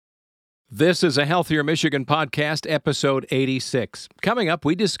This is a Healthier Michigan podcast, episode 86. Coming up,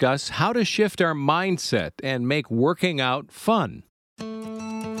 we discuss how to shift our mindset and make working out fun.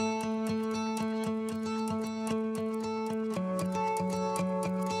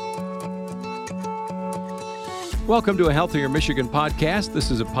 Welcome to a Healthier Michigan podcast.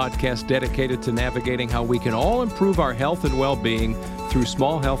 This is a podcast dedicated to navigating how we can all improve our health and well-being through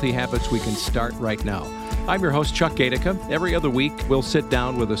small, healthy habits we can start right now. I'm your host, Chuck Gatica. Every other week, we'll sit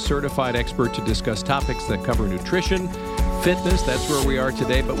down with a certified expert to discuss topics that cover nutrition, fitness. That's where we are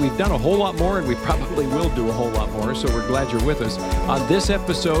today, but we've done a whole lot more, and we probably will do a whole lot more, so we're glad you're with us. On this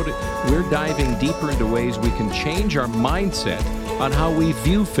episode, we're diving deeper into ways we can change our mindset on how we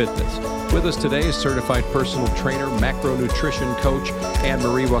view fitness. With us today is certified personal trainer, macronutrition coach,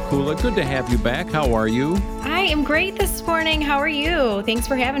 Anne-Marie Wakula. Good to have you back. How are you? I am great this morning. How are you? Thanks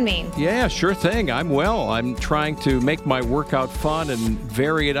for having me. Yeah, sure thing. I'm well. I'm trying to make my workout fun and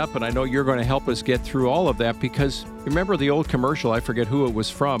vary it up, and I know you're going to help us get through all of that because remember the old commercial? I forget who it was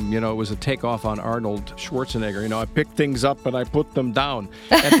from. It was a takeoff on Arnold Schwarzenegger. I pick things up and I put them down.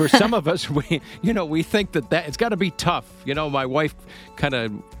 And for some of us, we think that it's got to be tough. My wife kind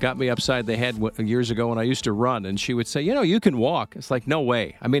of got me upside the head years ago when I used to run, and she would say, you can walk. It's like, no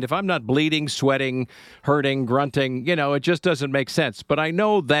way. I mean, if I'm not bleeding, sweating, hurting, grunting, it just doesn't make sense. But I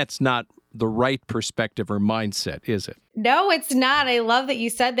know that's not the right perspective or mindset, is it? No, it's not. I love that you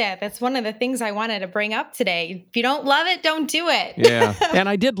said that. That's one of the things I wanted to bring up today. If you don't love it, don't do it. Yeah. And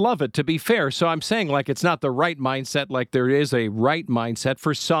I did love it, to be fair. So I'm saying it's not the right mindset, like there is a right mindset.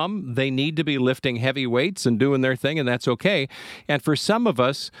 For some, they need to be lifting heavy weights and doing their thing, and that's okay. And for some of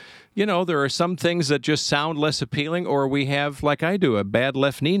us, there are some things that just sound less appealing, or we have, like I do, a bad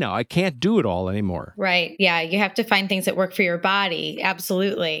left knee now. I can't do it all anymore. Right. Yeah. You have to find things that work for your body.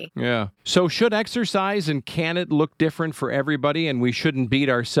 Absolutely. Yeah. So should exercise and can it look different for everybody, and we shouldn't beat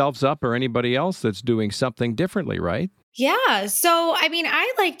ourselves up or anybody else that's doing something differently, right? Yeah. So,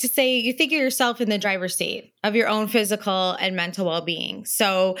 I like to say you think of yourself in the driver's seat of your own physical and mental well-being.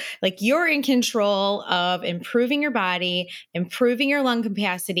 So you're in control of improving your body, improving your lung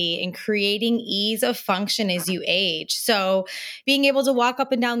capacity, and creating ease of function as you age. So being able to walk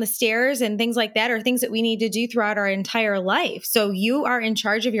up and down the stairs and things like that are things that we need to do throughout our entire life. So you are in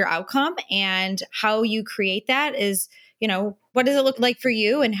charge of your outcome, and how you create that is, what does it look like for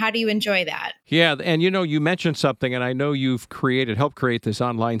you and how do you enjoy that? Yeah. And you mentioned something, and I know you've helped create this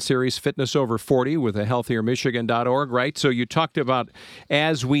online series, Fitness Over 40 with a healthiermichigan.org, right? So you talked about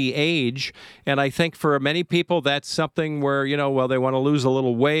as we age. And I think for many people, that's something where, they want to lose a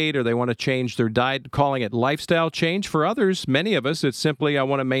little weight or they want to change their diet, calling it lifestyle change. For others, many of us, it's simply, I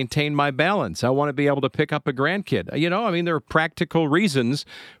want to maintain my balance. I want to be able to pick up a grandkid. There are practical reasons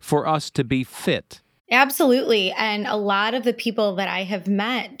for us to be fit. Absolutely. And a lot of the people that I have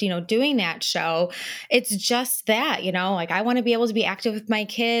met, doing that show, it's just that, I want to be able to be active with my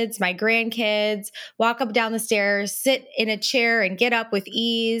kids, my grandkids, walk up and down the stairs, sit in a chair and get up with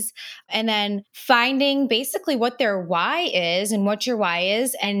ease. And then finding basically what their why is and what your why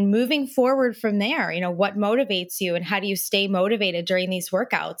is and moving forward from there. What motivates you and how do you stay motivated during these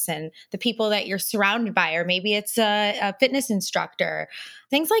workouts and the people that you're surrounded by, or maybe it's a fitness instructor,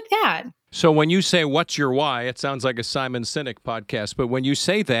 things like that. So when you say, what's your why, it sounds like a Simon Sinek podcast. But when you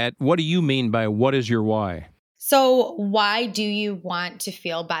say that, what do you mean by what is your why? So why do you want to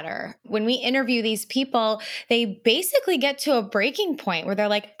feel better? When we interview these people, they basically get to a breaking point where they're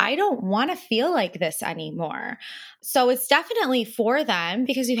like, I don't want to feel like this anymore. So it's definitely for them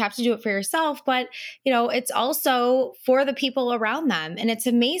because you have to do it for yourself, but it's also for the people around them. And it's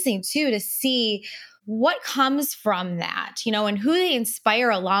amazing too to see what comes from that, and who they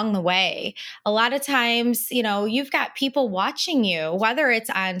inspire along the way. A lot of times, you've got people watching you, whether it's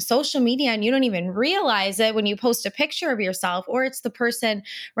on social media and you don't even realize it when you post a picture of yourself, or it's the person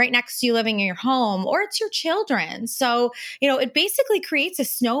right next to you living in your home, or it's your children. So, it basically creates a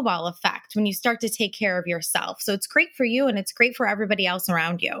snowball effect when you start to take care of yourself. So it's great for you and it's great for everybody else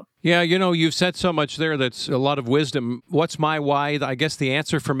around you. Yeah, you've said so much there that's a lot of wisdom. What's my why? I guess the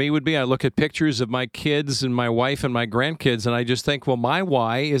answer for me would be I look at pictures of my kids and my wife and my grandkids, and I just think, well, my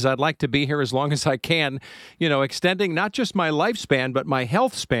why is I'd like to be here as long as I can, extending not just my lifespan, but my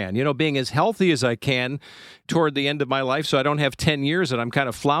health span, being as healthy as I can toward the end of my life so I don't have 10 years and I'm kind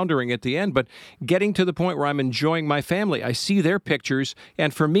of floundering at the end, but getting to the point where I'm enjoying my family. I see their pictures,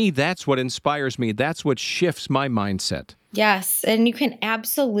 and for me, that's what inspires me. That's what shifts my mindset. Yes. And you can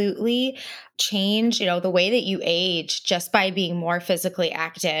absolutely change, the way that you age just by being more physically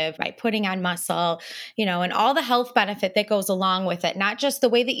active, by putting on muscle, and all the health benefit that goes along with it. Not just the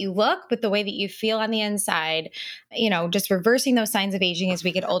way that you look, but the way that you feel on the inside, just reversing those signs of aging as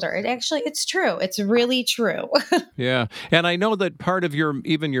we get older. It's true. It's really true. Yeah. And I know that part of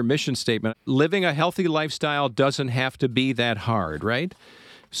even your mission statement, living a healthy lifestyle doesn't have to be that hard, right?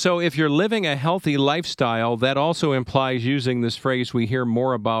 So if you're living a healthy lifestyle, that also implies using this phrase we hear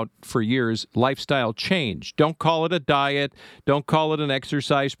more about for years, lifestyle change. Don't call it a diet. Don't call it an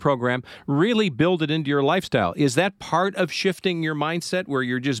exercise program. Really build it into your lifestyle. Is that part of shifting your mindset where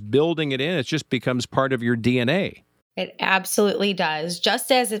you're just building it in? It just becomes part of your DNA. It absolutely does. Just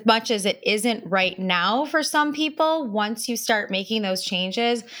as much as it isn't right now for some people, once you start making those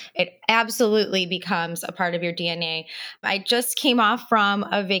changes, it absolutely becomes a part of your DNA. I just came off from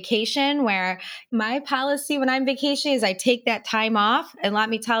a vacation where my policy when I'm vacationing is I take that time off. And let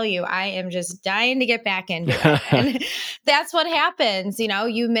me tell you, I am just dying to get back into it. And that's what happens.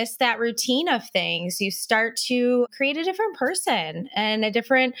 You miss that routine of things. You start to create a different person and a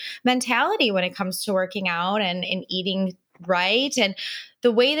different mentality when it comes to working out and eating right. And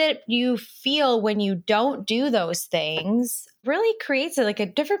the way that you feel when you don't do those things really creates a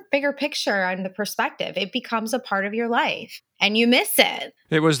different, bigger picture on the perspective. It becomes a part of your life and you miss it.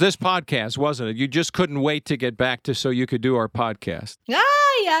 It was this podcast, wasn't it? You just couldn't wait to get back to so you could do our podcast.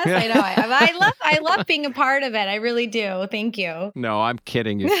 Yes, I know. I love being a part of it. I really do. Thank you. No, I'm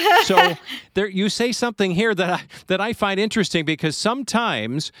kidding you. So you say something here that I find interesting because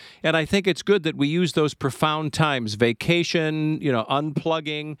sometimes, and I think it's good that we use those profound times, vacation,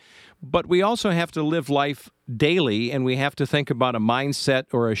 unplugging, but we also have to live life daily, and we have to think about a mindset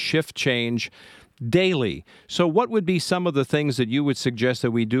or a shift change daily. So what would be some of the things that you would suggest that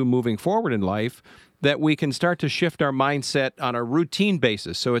we do moving forward in life that we can start to shift our mindset on a routine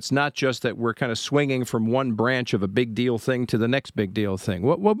basis? So it's not just that we're kind of swinging from one branch of a big deal thing to the next big deal thing.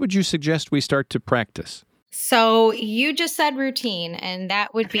 What would you suggest we start to practice? So you just said routine, and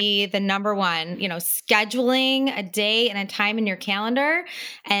that would be the number one, scheduling a day and a time in your calendar.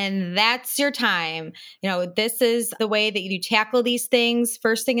 And that's your time. This is the way that you tackle these things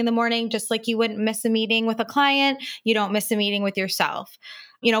first thing in the morning, just like you wouldn't miss a meeting with a client. You don't miss a meeting with yourself.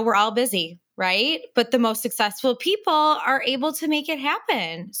 We're all busy, right? But the most successful people are able to make it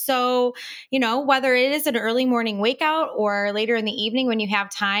happen. So, whether it is an early morning wake out or later in the evening when you have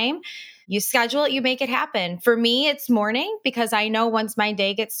time, you schedule it, you make it happen. For me, it's morning because I know once my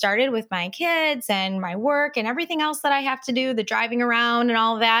day gets started with my kids and my work and everything else that I have to do, the driving around and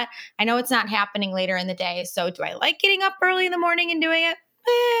all of that, I know it's not happening later in the day. So do I like getting up early in the morning and doing it?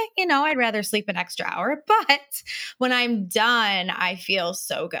 I'd rather sleep an extra hour, but when I'm done, I feel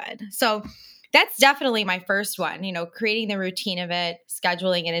so good. So that's definitely my first one, creating the routine of it,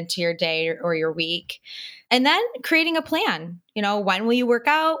 scheduling it into your day or your week, and then creating a plan. When will you work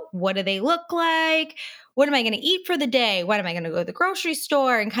out? What do they look like? What am I going to eat for the day? When am I going to go to the grocery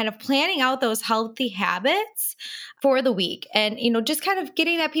store? And kind of planning out those healthy habits for the week. And, just kind of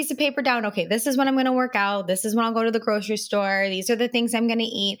getting that piece of paper down. Okay, this is when I'm going to work out. This is when I'll go to the grocery store. These are the things I'm going to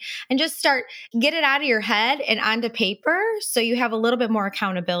eat. And just get it out of your head and onto paper so you have a little bit more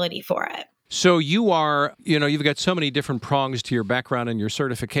accountability for it. So you are, you've got so many different prongs to your background and your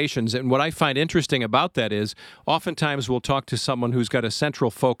certifications. And what I find interesting about that is oftentimes we'll talk to someone who's got a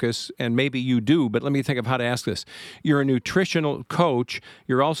central focus, and maybe you do, but let me think of how to ask this. You're a nutritional coach.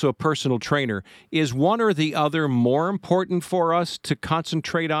 You're also a personal trainer. Is one or the other more important for us to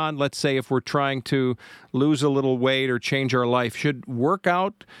concentrate on? Let's say if we're trying to lose a little weight or change our life, should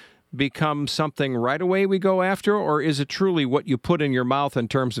workout become something right away we go after, or is it truly what you put in your mouth in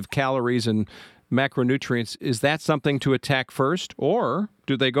terms of calories and macronutrients? Is that something to attack first, or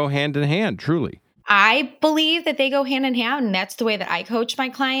do they go hand in hand, truly? I believe that they go hand in hand, and that's the way that I coach my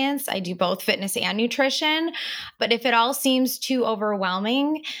clients. I do both fitness and nutrition. But if it all seems too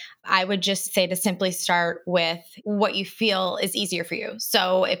overwhelming, I would just say to simply start with what you feel is easier for you.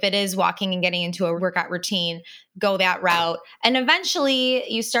 So if it is walking and getting into a workout routine, go that route. And eventually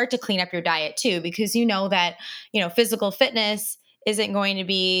you start to clean up your diet too, because that, physical fitness isn't going to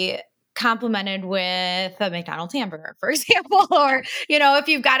be complemented with a McDonald's hamburger, for example, or, if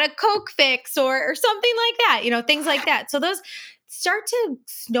you've got a Coke fix or something like that, things like that. So those start to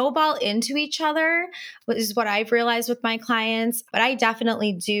snowball into each other, which is what I've realized with my clients. But I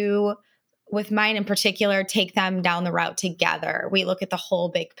definitely do, with mine in particular, take them down the route together. We look at the whole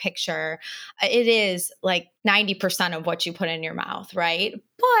big picture. It is like 90% of what you put in your mouth, right?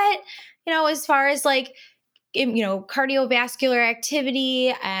 But, as far as cardiovascular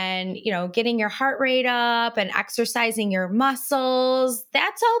activity and, getting your heart rate up and exercising your muscles,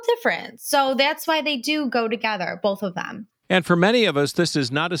 that's all different. So that's why they do go together, both of them. And for many of us, this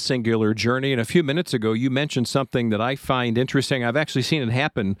is not a singular journey. And a few minutes ago, you mentioned something that I find interesting. I've actually seen it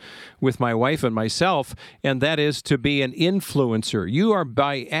happen with my wife and myself, and that is to be an influencer. You are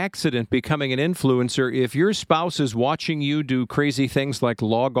by accident becoming an influencer if your spouse is watching you do crazy things like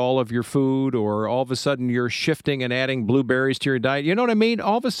log all of your food, or all of a sudden you're shifting and adding blueberries to your diet. You know what I mean?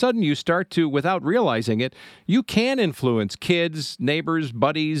 All of a sudden you start to, without realizing it, you can influence kids, neighbors,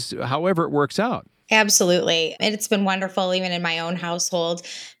 buddies, however it works out. Absolutely. It's been wonderful even in my own household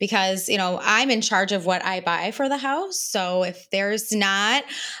because, I'm in charge of what I buy for the house. So if there's not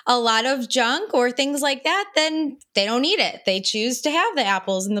a lot of junk or things like that, then they don't eat it. They choose to have the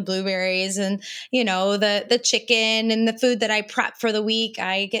apples and the blueberries and, the chicken and the food that I prep for the week.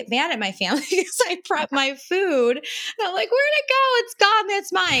 I get mad at my family because I prep my food. And I'm like, where'd it go? It's gone.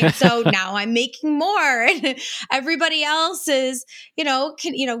 That's mine. So now I'm making more. And everybody else is,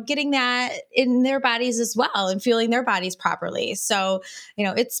 getting that in their bodies as well and fueling their bodies properly. So,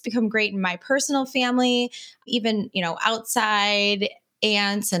 it's become great in my personal family, even, outside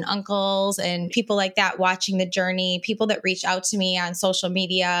aunts and uncles and people like that watching the journey, people that reach out to me on social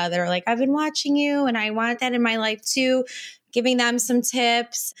media that are like, I've been watching you and I want that in my life too, giving them some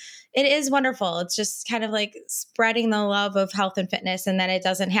tips. It is wonderful. It's just kind of like spreading the love of health and fitness and that it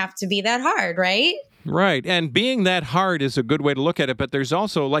doesn't have to be that hard, right? Right. And being that hard is a good way to look at it. But there's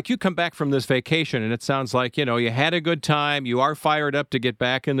also, like, you come back from this vacation and it sounds like, you had a good time. You are fired up to get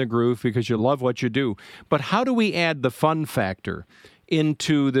back in the groove because you love what you do. But how do we add the fun factor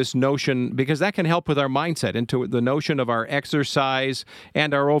into this notion, because that can help with our mindset, into the notion of our exercise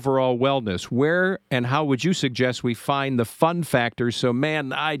and our overall wellness? Where and how would you suggest we find the fun factors? So,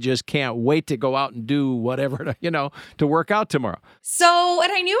 man, I just can't wait to go out and do whatever, to work out tomorrow. So when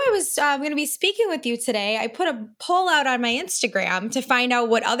I knew I was going to be speaking with you today, I put a poll out on my Instagram to find out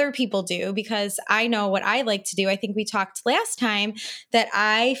what other people do, because I know what I like to do. I think we talked last time that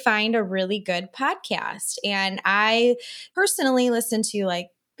I find a really good podcast, and I personally listen to like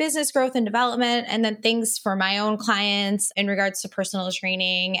business growth and development, and then things for my own clients in regards to personal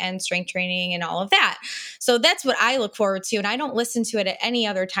training and strength training and all of that. So that's what I look forward to. And I don't listen to it at any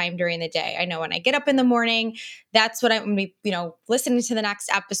other time during the day. I know when I get up in the morning, that's what I'm going to be, listening to the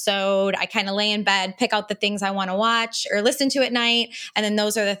next episode. I kind of lay in bed, pick out the things I want to watch or listen to at night. And then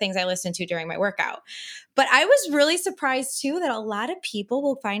those are the things I listen to during my workout. But I was really surprised too that a lot of people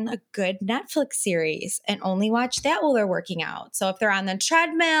will find a good Netflix series and only watch that while they're working out. So if they're on the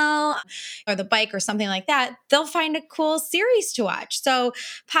treadmill or the bike or something like that, they'll find a cool series to watch. So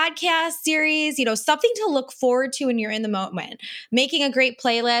podcast series, something to look forward to when you're in the moment. Making a great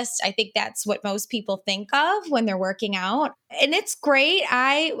playlist, I think that's what most people think of when they're working out. And it's great.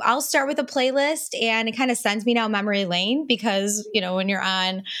 I'll start with a playlist and it kind of sends me down memory lane because, when you're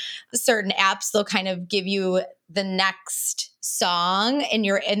on certain apps, they'll kind of give you the next song and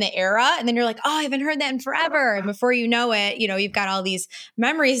you're in the era. And then you're like, oh, I haven't heard that in forever. And before you know it, you've got all these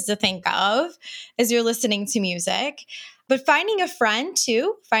memories to think of as you're listening to music. But finding a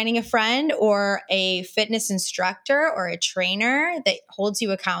friend or a fitness instructor or a trainer that holds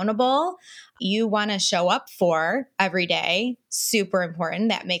you accountable, you want to show up for every day. Super important.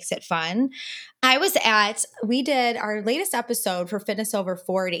 That makes it fun. We did our latest episode for Fitness Over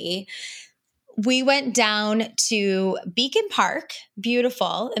 40. We went down to Beacon Park,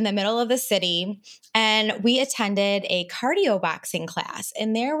 beautiful, in the middle of the city, and we attended a cardio boxing class.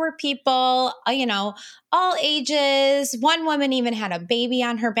 And there were people, all ages. One woman even had a baby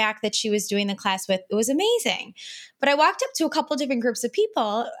on her back that she was doing the class with. It was amazing. But I walked up to a couple different groups of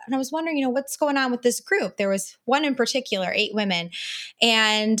people and I was wondering, what's going on with this group? There was one in particular, 8 women,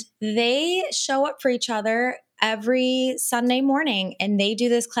 and they show up for each other every Sunday morning and they do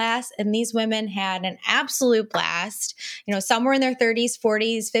this class, and these women had an absolute blast. Some were in their 30s,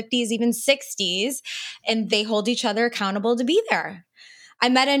 40s, 50s, even 60s, and they hold each other accountable to be there. I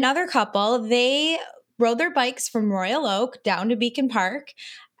met another couple. They rode their bikes from Royal Oak down to Beacon Park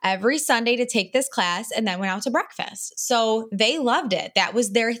every Sunday to take this class and then went out to breakfast. So they loved it. That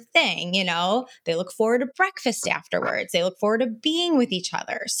was their thing. They look forward to breakfast afterwards. They look forward to being with each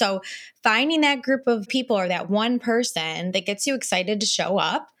other. So finding that group of people or that one person that gets you excited to show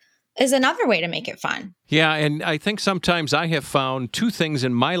up, is another way to make it fun. Yeah, and I think sometimes I have found two things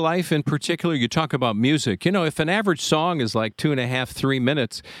in my life in particular. You talk about music. If an average song is like 2.5, 3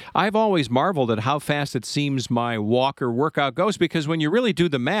 minutes, I've always marveled at how fast it seems my walk or workout goes, because when you really do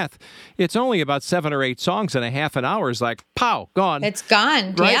the math, it's only about 7 or 8 songs, and a half an hour is like, pow, gone. It's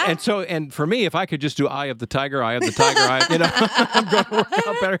gone, right? Yeah. And for me, if I could just do Eye of the Tiger, I'm going to work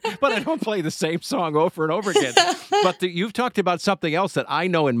out better. But I don't play the same song over and over again. But you've talked about something else that I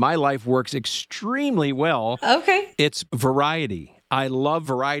know in my life works extremely well. Okay. It's variety. I love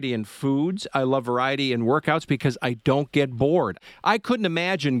variety in foods. I love variety in workouts because I don't get bored. I couldn't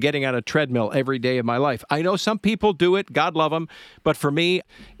imagine getting on a treadmill every day of my life. I know some people do it, God love them. But for me,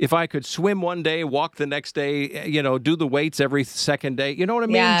 if I could swim one day, walk the next day, do the weights every second day, you know what I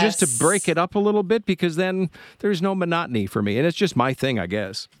mean? Yes. Just to break it up a little bit, because then there's no monotony for me. And it's just my thing, I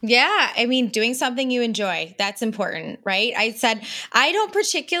guess. Yeah. I mean, doing something you enjoy, that's important, right? I said, I don't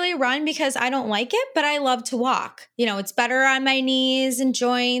particularly run because I don't like it, but I love to walk. It's better on my knees and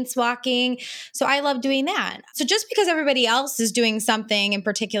joints walking. So I love doing that. So just because everybody else is doing something in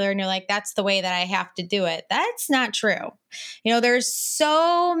particular and you're like, that's the way that I have to do it, that's not true. There's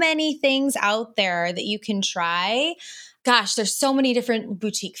so many things out there that you can try. Gosh, there's so many different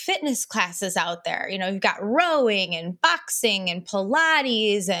boutique fitness classes out there. You've got rowing and boxing and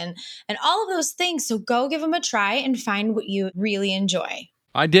Pilates and all of those things. So go give them a try and find what you really enjoy.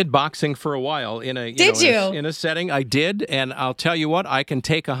 I did boxing for a while in a in a setting. I did, and I'll tell you what, I can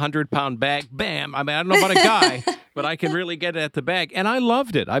take 100-pound bag, bam. I don't know about a guy, but I can really get it at the bag, and I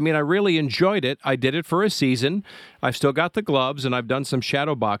loved it. I really enjoyed it. I did it for a season. I've still got the gloves, and I've done some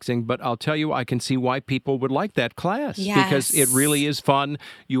shadow boxing, but I'll tell you, I can see why people would like that class because it really is fun.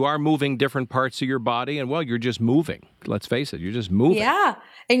 You are moving different parts of your body, and you're just moving. Let's face it, you're just moving. Yeah.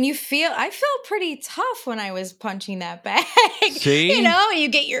 And I feel pretty tough when I was punching that bag. See? You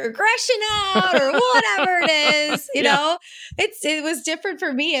get your aggression out or whatever it is, you know. It was different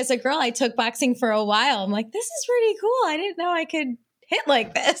for me as a girl. I took boxing for a while. I'm like, this is pretty cool. I didn't know I could hit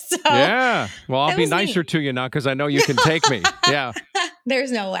like this. So yeah. Well, I'll be nicer to you now because I know you can take me. Yeah.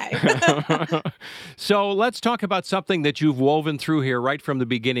 There's no way. So let's talk about something that you've woven through here right from the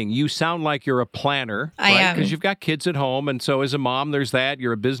beginning. You sound like you're a planner, I right? am. Because you've got kids at home, and so as a mom, there's that.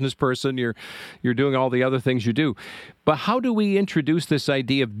 You're a business person. You're doing all the other things you do. But how do we introduce this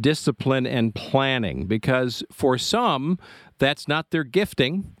idea of discipline and planning? Because for some, that's not their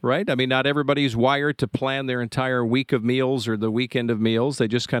gifting, right? Not everybody's wired to plan their entire week of meals or the weekend of meals. They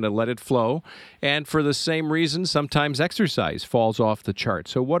just kind of let it flow. And for the same reason, sometimes exercise falls off the chart.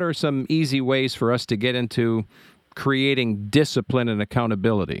 So what are some easy ways for us to get into creating discipline and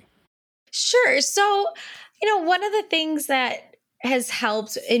accountability? Sure. So, one of the things that has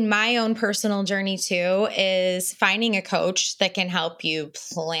helped in my own personal journey too is finding a coach that can help you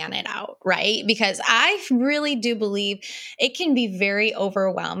plan it out, right? Because I really do believe it can be very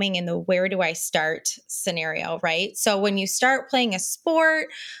overwhelming in the where do I start scenario, right? So when you start playing a sport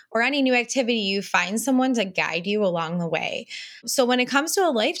or any new activity, you find someone to guide you along the way. So when it comes to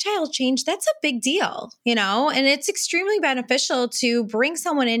a lifestyle change, that's a big deal, and it's extremely beneficial to bring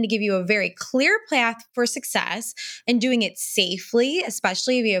someone in to give you a very clear path for success and doing it safely,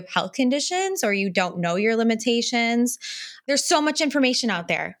 especially if you have health conditions or you don't know your limitations. There's so much information out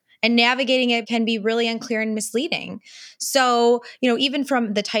there. And navigating it can be really unclear and misleading. So, even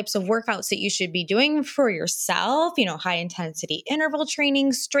from the types of workouts that you should be doing for yourself, high intensity interval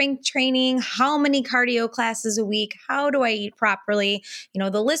training, strength training, how many cardio classes a week, how do I eat properly? The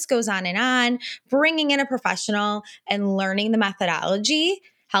list goes on. Bringing in a professional and learning the methodology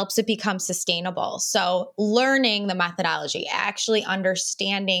helps it become sustainable. So learning the methodology, actually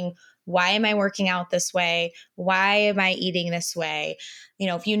understanding, why am I working out this way? Why am I eating this way?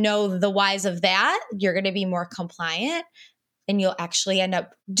 If you know the whys of that, you're going to be more compliant and you'll actually end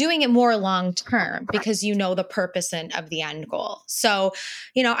up doing it more long term because you know the purpose of the end goal. So,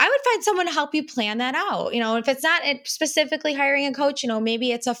 I would find someone to help you plan that out. If it's not specifically hiring a coach,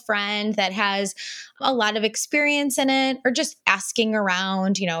 maybe it's a friend that has a lot of experience in it, or just asking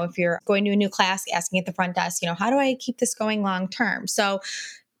around, if you're going to a new class, asking at the front desk, how do I keep this going long term? So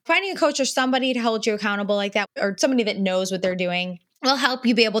finding a coach or somebody to hold you accountable like that, or somebody that knows what they're doing, will help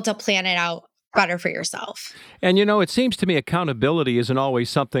you be able to plan it out better for yourself. And it seems to me accountability isn't always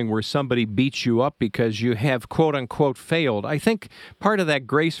something where somebody beats you up because you have quote unquote failed. I think part of that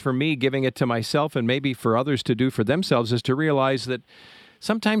grace for me, giving it to myself and maybe for others to do for themselves, is to realize that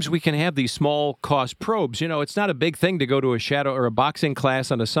sometimes we can have these small cost probes. It's not a big thing to go to a shadow or a boxing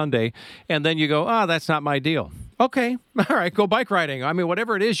class on a Sunday, and then you go, that's not my deal. Okay, all right, go bike riding. I mean,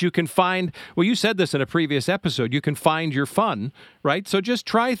 whatever it is, you can find, well, you said this in a previous episode, you can find your fun, right? So just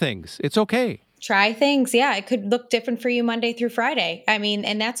try things. It's okay. Try things. Yeah, it could look different for you Monday through Friday. I mean,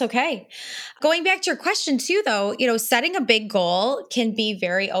 and that's okay. Going back to your question too, though, setting a big goal can be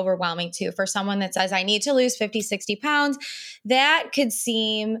very overwhelming too. For someone that says, I need to lose 50, 60 pounds, that could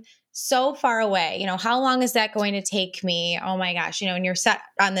seem so far away. How long is that going to take me? Oh my gosh, and you're set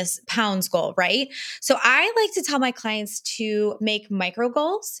on this pounds goal, right? So I like to tell my clients to make micro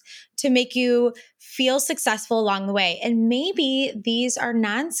goals to make you feel successful along the way. And maybe these are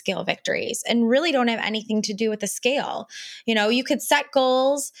non-scale victories and really don't have anything to do with the scale. You could set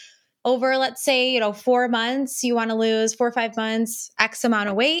goals over, let's say, 4 months, you want to lose 4 or 5 months, X amount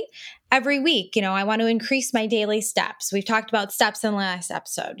of weight. Every week, I want to increase my daily steps. We've talked about steps in the last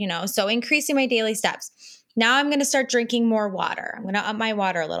episode, so increasing my daily steps. Now I'm going to start drinking more water. I'm going to up my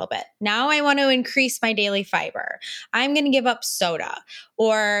water a little bit. Now I want to increase my daily fiber. I'm going to give up soda.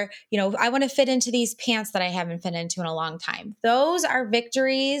 Or, I want to fit into these pants that I haven't fit into in a long time. Those are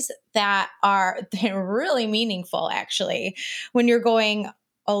victories that are really meaningful, actually, when you're going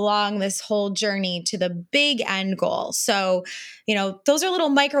along this whole journey to the big end goal. So, those are little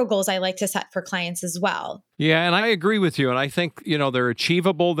micro goals I like to set for clients as well. Yeah, and I agree with you. And I think, they're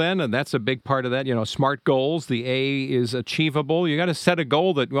achievable then. And that's a big part of that. SMART goals, the A is achievable. You got to set a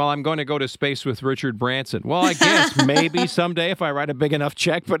goal that, I'm going to go to space with Richard Branson. Well, I guess maybe someday if I write a big enough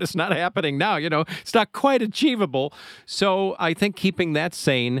check, but it's not happening now. It's not quite achievable. So I think keeping that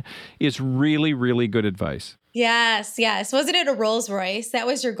sane is really, really good advice. Yes. Wasn't it a Rolls Royce? That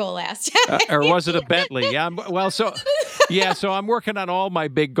was your goal last time. Or was it a Bentley? Yeah. So I'm working on all my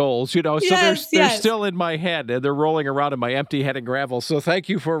big goals, so they're still in my head and they're rolling around in my empty head and gravel. So thank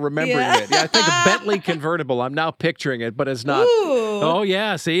you for remembering it. Yeah, I think a Bentley convertible. I'm now picturing it, but it's not. Ooh. Oh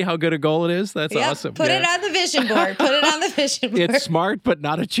yeah. See how good a goal it is? That's awesome. Put it on the vision board. It's smart, but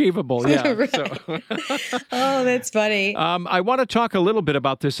not achievable. Yeah. Right. Oh, that's funny. I want to talk a little bit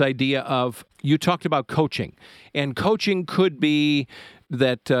about this idea of, you talked about coaching, and coaching could be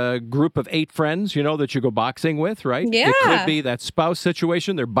that group of 8 friends, that you go boxing with, right? Yeah. It could be that spouse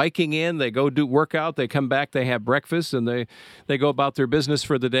situation. They're biking in, they go do workout, they come back, they have breakfast, and they go about their business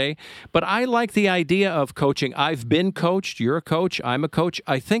for the day. But I like the idea of coaching. I've been coached. You're a coach. I'm a coach.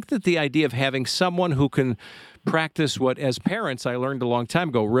 I think that the idea of having someone who can practice what, as parents, I learned a long time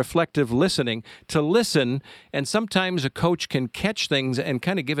ago, reflective listening, to listen. And sometimes a coach can catch things and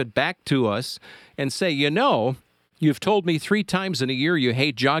kind of give it back to us and say, you've told me 3 times in a year you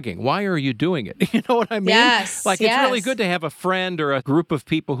hate jogging. Why are you doing it? You know what I mean? Yes. It's really good to have a friend or a group of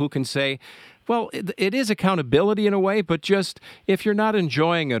people who can say, well, it is accountability in a way, but just if you're not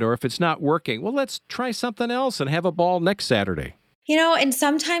enjoying it or if it's not working, well, let's try something else and have a ball next Saturday. And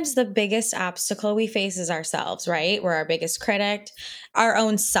sometimes the biggest obstacle we face is ourselves, right? We're our biggest critic. Our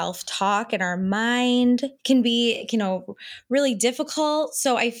own self-talk and our mind can be, really difficult.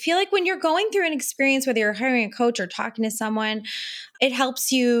 So I feel like when you're going through an experience, whether you're hiring a coach or talking to someone, it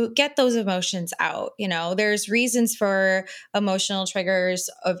helps you get those emotions out. There's reasons for emotional triggers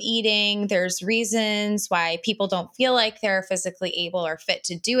of eating. There's reasons why people don't feel like they're physically able or fit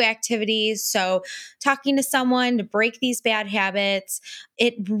to do activities. So talking to someone to break these bad habits,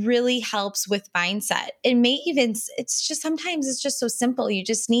 it really helps with mindset. Sometimes it's just so simple. You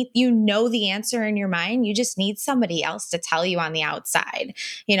just need, the answer in your mind. You just need somebody else to tell you on the outside,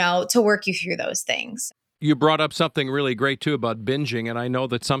 to work you through those things. You brought up something really great, too, about binging, and I know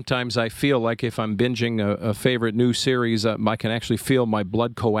that sometimes I feel like if I'm binging a favorite new series, I can actually feel my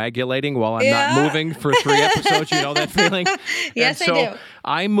blood coagulating while I'm not moving for 3 episodes. You know that feeling? Yes, I do.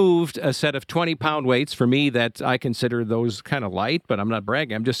 I moved a set of 20-pound weights. For me, that I consider those kind of light, but I'm not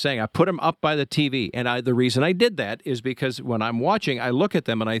bragging. I'm just saying I put them up by the TV, and the reason I did that is because when I'm watching, I look at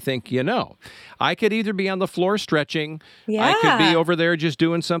them and I think, I could either be on the floor stretching, I could be over there just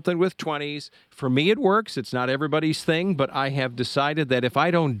doing something with 20s. For me, it works. It's not everybody's thing, but I have decided that if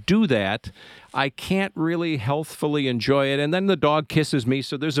I don't do that, I can't really healthfully enjoy it. And then the dog kisses me,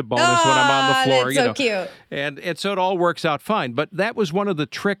 so there's a bonus when I'm on the floor. That's so cute. And so it all works out fine. But that was one of the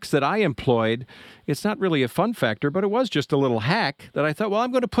tricks that I employed. It's not really a fun factor, but it was just a little hack that I thought, well,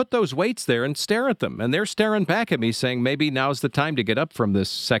 I'm going to put those weights there and stare at them. And they're staring back at me saying, maybe now's the time to get up from this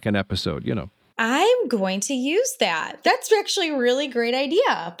second episode, I'm going to use that. That's actually a really great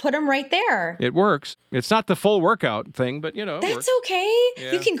idea. Put them right there. It works. It's not the full workout thing, but it That's works. Okay.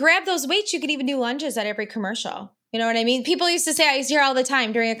 Yeah. You can grab those weights. You can even do lunges at every commercial. You know what I mean? People used to say, I used to hear all the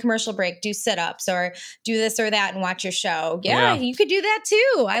time during a commercial break, do sit-ups or do this or that and watch your show. Yeah, you could do that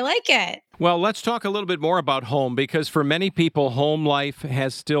too. I like it. Well, let's talk a little bit more about home, because for many people, home life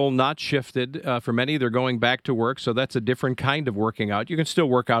has still not shifted. For many, they're going back to work, so that's a different kind of working out. You can still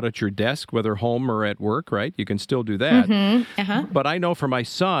work out at your desk, whether home or at work, right? You can still do that. But I know for my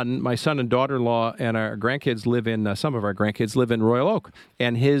son and daughter-in-law and our grandkids live in, some of our grandkids live in Royal Oak,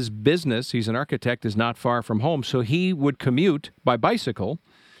 and his business, he's an architect, is not far from home, so he would commute by bicycle,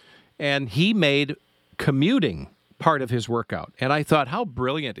 and he made commuting part of his workout. And I thought, how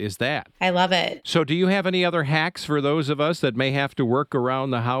brilliant is that? I love it. So do you have any other hacks for those of us that may have to work around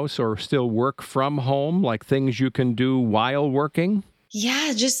the house or still work from home, like things you can do while working?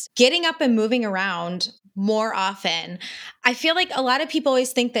 Yeah, just getting up and moving around more often. I feel like a lot of people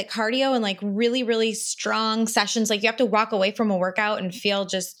always think that cardio and like really, really strong sessions, like you have to walk away from a workout and feel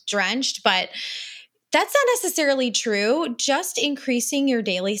just drenched, but that's not necessarily true. Just increasing your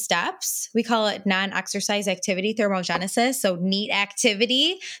daily steps. We call it non-exercise activity thermogenesis. So NEAT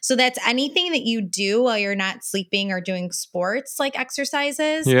activity. So that's anything that you do while you're not sleeping or doing sports like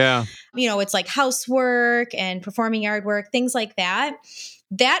exercises. Yeah. You know, it's like housework and performing yard work, things like that.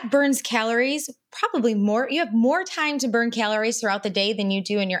 That burns calories probably more. You have more time to burn calories throughout the day than you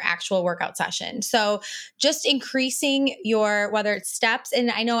do in your actual workout session. So just increasing your, whether it's steps,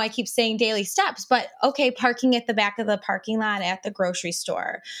 and I know I keep saying daily steps, but okay, parking at the back of the parking lot at the grocery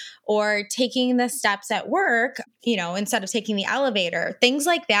store or taking the steps at work, you know, instead of taking the elevator, things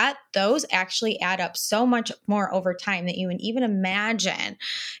like that, those actually add up so much more over time than you would even imagine.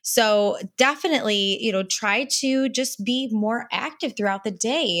 So definitely, you know, try to just be more active throughout the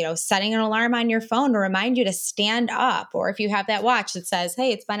day, you know, setting an alarm on your phone to remind you to stand up. Or if you have that watch that says,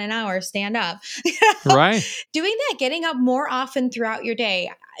 hey, it's been an hour, stand up. Right. Doing that, getting up more often throughout your day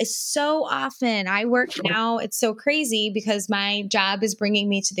is so often. I work now, it's so crazy because my job is bringing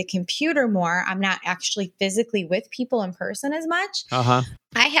me to the computer more. I'm not actually physically with people in person as much. I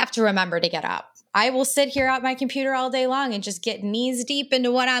have to remember to get up. I will sit here at my computer all day long and just get knees deep into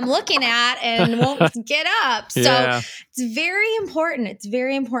what I'm looking at and won't get up. So it's very important. It's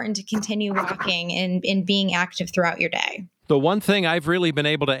very important to continue walking and being active throughout your day. The one thing I've really been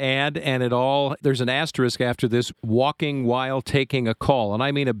able to add, and there's an asterisk after this, walking while taking a call. And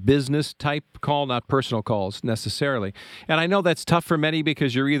I mean a business type call, not personal calls necessarily. And I know that's tough for many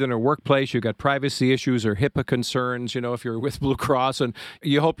because you're either in a workplace, you've got privacy issues or HIPAA concerns, you know, if you're with Blue Cross, and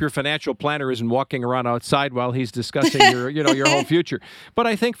you hope your financial planner isn't walking around outside while he's discussing your whole future. But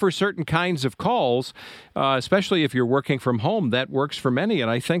I think for certain kinds of calls, especially if you're working from home, that works for many. And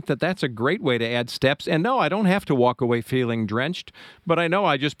I think that that's a great way to add steps. And no, I don't have to walk away feeling drenched, but I know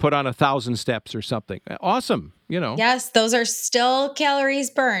I just put on 1,000 steps or something. Awesome. You know. Yes, those are still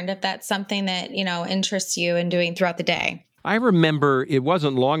calories burned if that's something that, you know, interests you in doing throughout the day. I remember it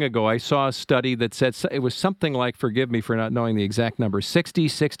wasn't long ago, I saw a study that said it was something like, forgive me for not knowing the exact number,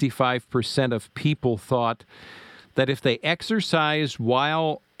 65% of people thought that if they exercised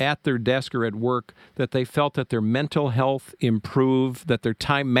while at their desk or at work, that they felt that their mental health improved, that their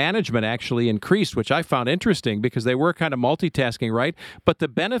time management actually increased, which I found interesting because they were kind of multitasking, right? But the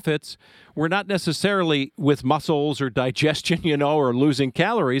benefits were not necessarily with muscles or digestion, you know, or losing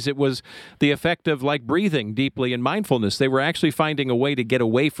calories. It was the effect of like breathing deeply and mindfulness. They were actually finding a way to get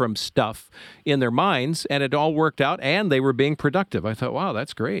away from stuff in their minds, and it all worked out, and they were being productive. I thought, wow,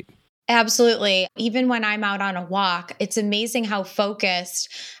 that's great. Absolutely. Even when I'm out on a walk, it's amazing how focused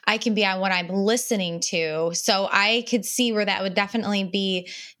I can be on what I'm listening to. So I could see where that would definitely be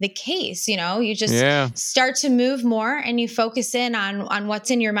the case. You know, you just start to move more and you focus in on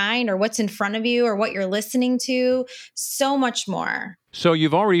what's in your mind or what's in front of you or what you're listening to so much more. So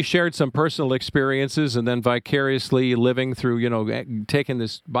you've already shared some personal experiences and then vicariously living through, you know, taking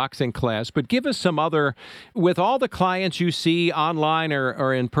this boxing class. But give us some other, with all the clients you see online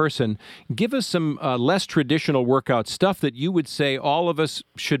or in person, give us some less traditional workout stuff that you would say all of us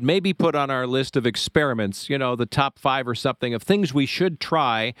should maybe put on our list of experiments, you know, the top 5 or something of things we should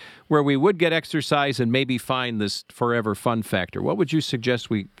try where we would get exercise and maybe find this forever fun factor. What would you suggest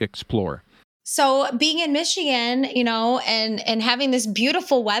we explore? So being in Michigan, you know, and having this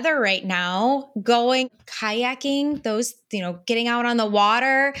beautiful weather right now, going kayaking, those getting out on the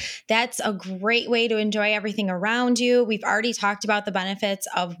water, that's a great way to enjoy everything around you. We've already talked about the benefits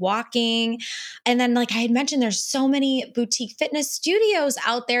of walking. And then, like I had mentioned, there's so many boutique fitness studios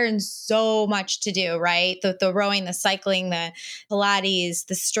out there and so much to do, right? The rowing, the cycling, the Pilates,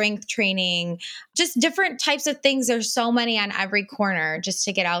 the strength training, just different types of things. There's so many on every corner just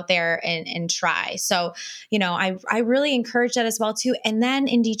to get out there and try. So, I really encourage that as well too. And then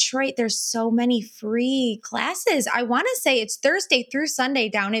in Detroit, there's so many free classes. I want to say it's Thursday through Sunday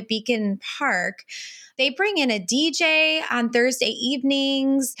down at Beacon Park. They bring in a DJ on Thursday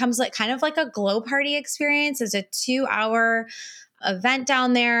evenings, comes like kind of like a glow party experience. It's a 2-hour event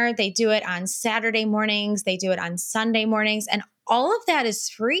down there. They do it on Saturday mornings. They do it on Sunday mornings. And all of that is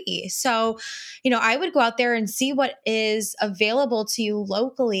free. So, I would go out there and see what is available to you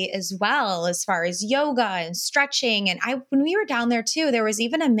locally as well, as far as yoga and stretching. And when we were down there too, there was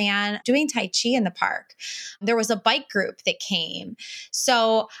even a man doing Tai Chi in the park. There was a bike group that came.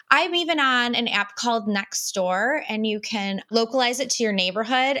 So I'm even on an app called Nextdoor, and you can localize it to your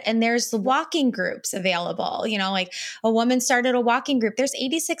neighborhood. And there's walking groups available. Like a woman started a walking group. There's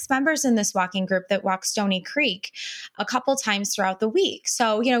 86 members in this walking group that walk Stony Creek a couple times throughout the week.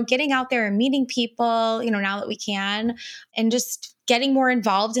 So, getting out there and meeting people, now that we can, and just getting more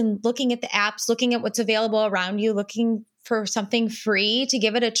involved in looking at the apps, looking at what's available around you, looking for something free to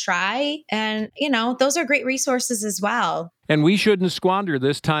give it a try. And, those are great resources as well. And we shouldn't squander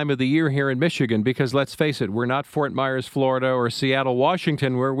this time of the year here in Michigan because, let's face it, we're not Fort Myers, Florida or Seattle,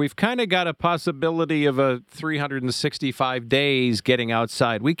 Washington, where we've kind of got a possibility of a 365 days getting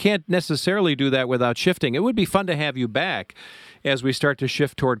outside. We can't necessarily do that without shifting. It would be fun to have you back as we start to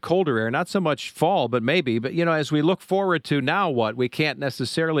shift toward colder air, not so much fall, but maybe. But, as we look forward to now what? We can't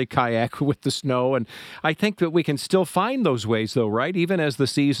necessarily kayak with the snow. And I think that we can still find those ways, though, right? Even as the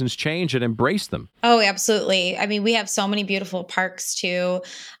seasons change and embrace them. Oh, absolutely. I mean, we have so many beautiful parks, too,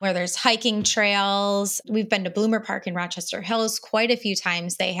 where there's hiking trails. We've been to Bloomer Park in Rochester Hills quite a few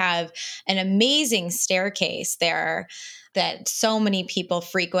times. They have an amazing staircase there that so many people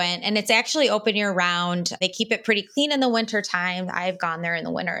frequent, and it's actually open year round. They keep it pretty clean in the winter time. I've gone there in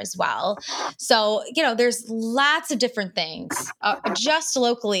the winter as well. So, there's lots of different things just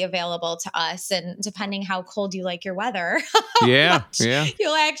locally available to us, and depending how cold you like your weather, yeah,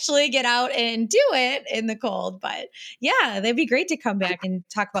 you'll actually get out and do it in the cold. But yeah, that'd be great to come back and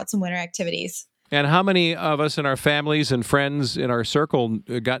talk about some winter activities. And how many of us in our families and friends in our circle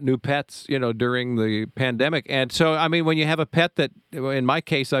got new pets, during the pandemic? And so, I mean, when you have a pet that, in my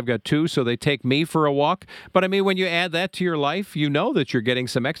case, I've got 2, so they take me for a walk. But I mean, when you add that to your life, that you're getting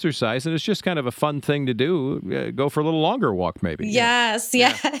some exercise, and it's just kind of a fun thing to do. Go for a little longer walk, maybe. Yes,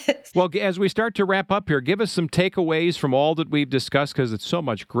 yes. Yeah. Well, as we start to wrap up here, give us some takeaways from all that we've discussed, because it's so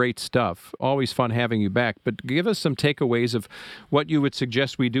much great stuff. Always fun having you back. But give us some takeaways of what you would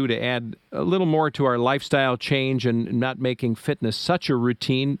suggest we do to add a little more to our lifestyle change and not making fitness such a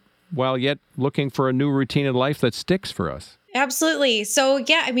routine, while yet looking for a new routine in life that sticks for us. Absolutely. So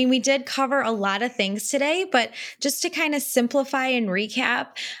yeah, I mean, we did cover a lot of things today, but just to kind of simplify and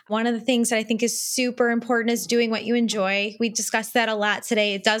recap, one of the things that I think is super important is doing what you enjoy. We discussed that a lot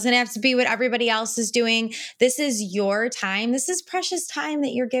today. It doesn't have to be what everybody else is doing. This is your time. This is precious time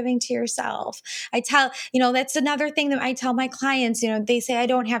that you're giving to yourself. That's another thing that I tell my clients, they say, I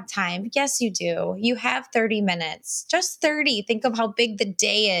don't have time. Yes, you do. You have 30 minutes, just 30. Think of how big the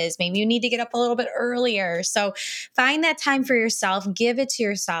day is. Maybe you need to get up a little bit earlier. So find that time for yourself, give it to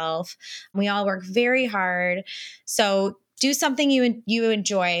yourself. We all work very hard. So do something you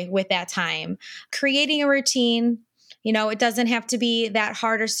enjoy with that time. Creating a routine, it doesn't have to be that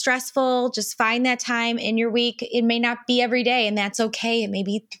hard or stressful. Just find that time in your week. It may not be every day, and that's okay. It may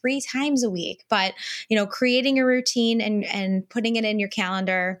be 3 times a week, but creating a routine and putting it in your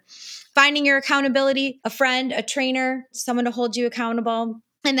calendar. Finding your accountability, a friend, a trainer, someone to hold you accountable.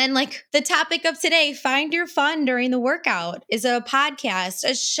 And then, like the topic of today, find your fun during the workout. Is it a podcast,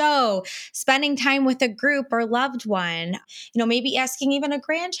 a show, spending time with a group or loved one, maybe asking even a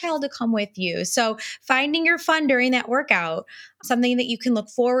grandchild to come with you. So finding your fun during that workout, something that you can look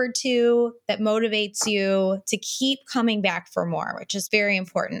forward to, that motivates you to keep coming back for more, which is very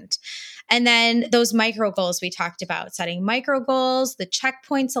important. And then those micro goals we talked about, setting micro goals, the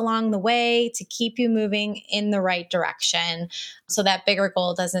checkpoints along the way to keep you moving in the right direction, so that bigger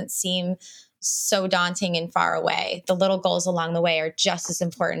goal doesn't seem so daunting and far away. The little goals along the way are just as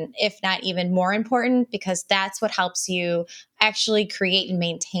important, if not even more important, because that's what helps you actually create and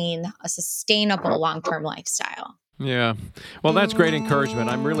maintain a sustainable long-term lifestyle. Yeah. Well, that's great encouragement.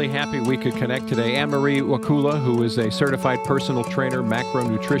 I'm really happy we could connect today. Anne-Marie Wakula, who is a certified personal trainer,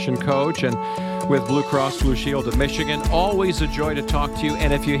 macronutrition coach, and with Blue Cross Blue Shield of Michigan. Always a joy to talk to you.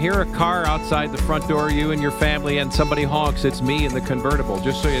 And if you hear a car outside the front door, you and your family, and somebody honks, it's me in the convertible,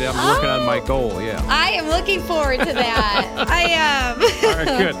 just so you know I'm working on my goal. Yeah. I am looking forward to that. I am. All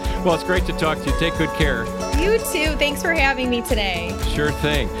right, good. Well, it's great to talk to you. Take good care. You too. Thanks for having me today. Sure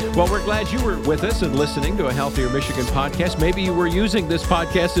thing. Well, we're glad you were with us and listening to a Healthier Michigan podcast. Maybe you were using this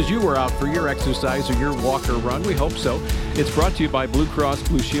podcast as you were out for your exercise or your walk or run. We hope so. It's brought to you by Blue Cross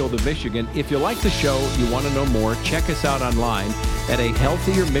Blue Shield of Michigan. If you like the show, you want to know more, check us out online at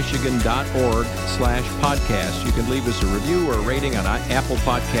ahealthiermichigan.org/podcast. You can leave us a review or a rating on Apple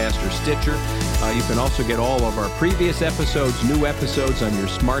Podcast or Stitcher. You can also get all of our previous episodes, new episodes on your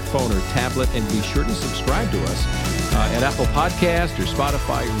smartphone or tablet, and be sure to subscribe to us at Apple Podcast or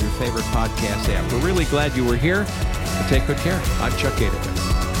Spotify or your favorite podcast app. We're really glad you were here. Take good care. I'm Chuck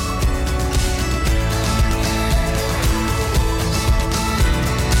Gatovitz.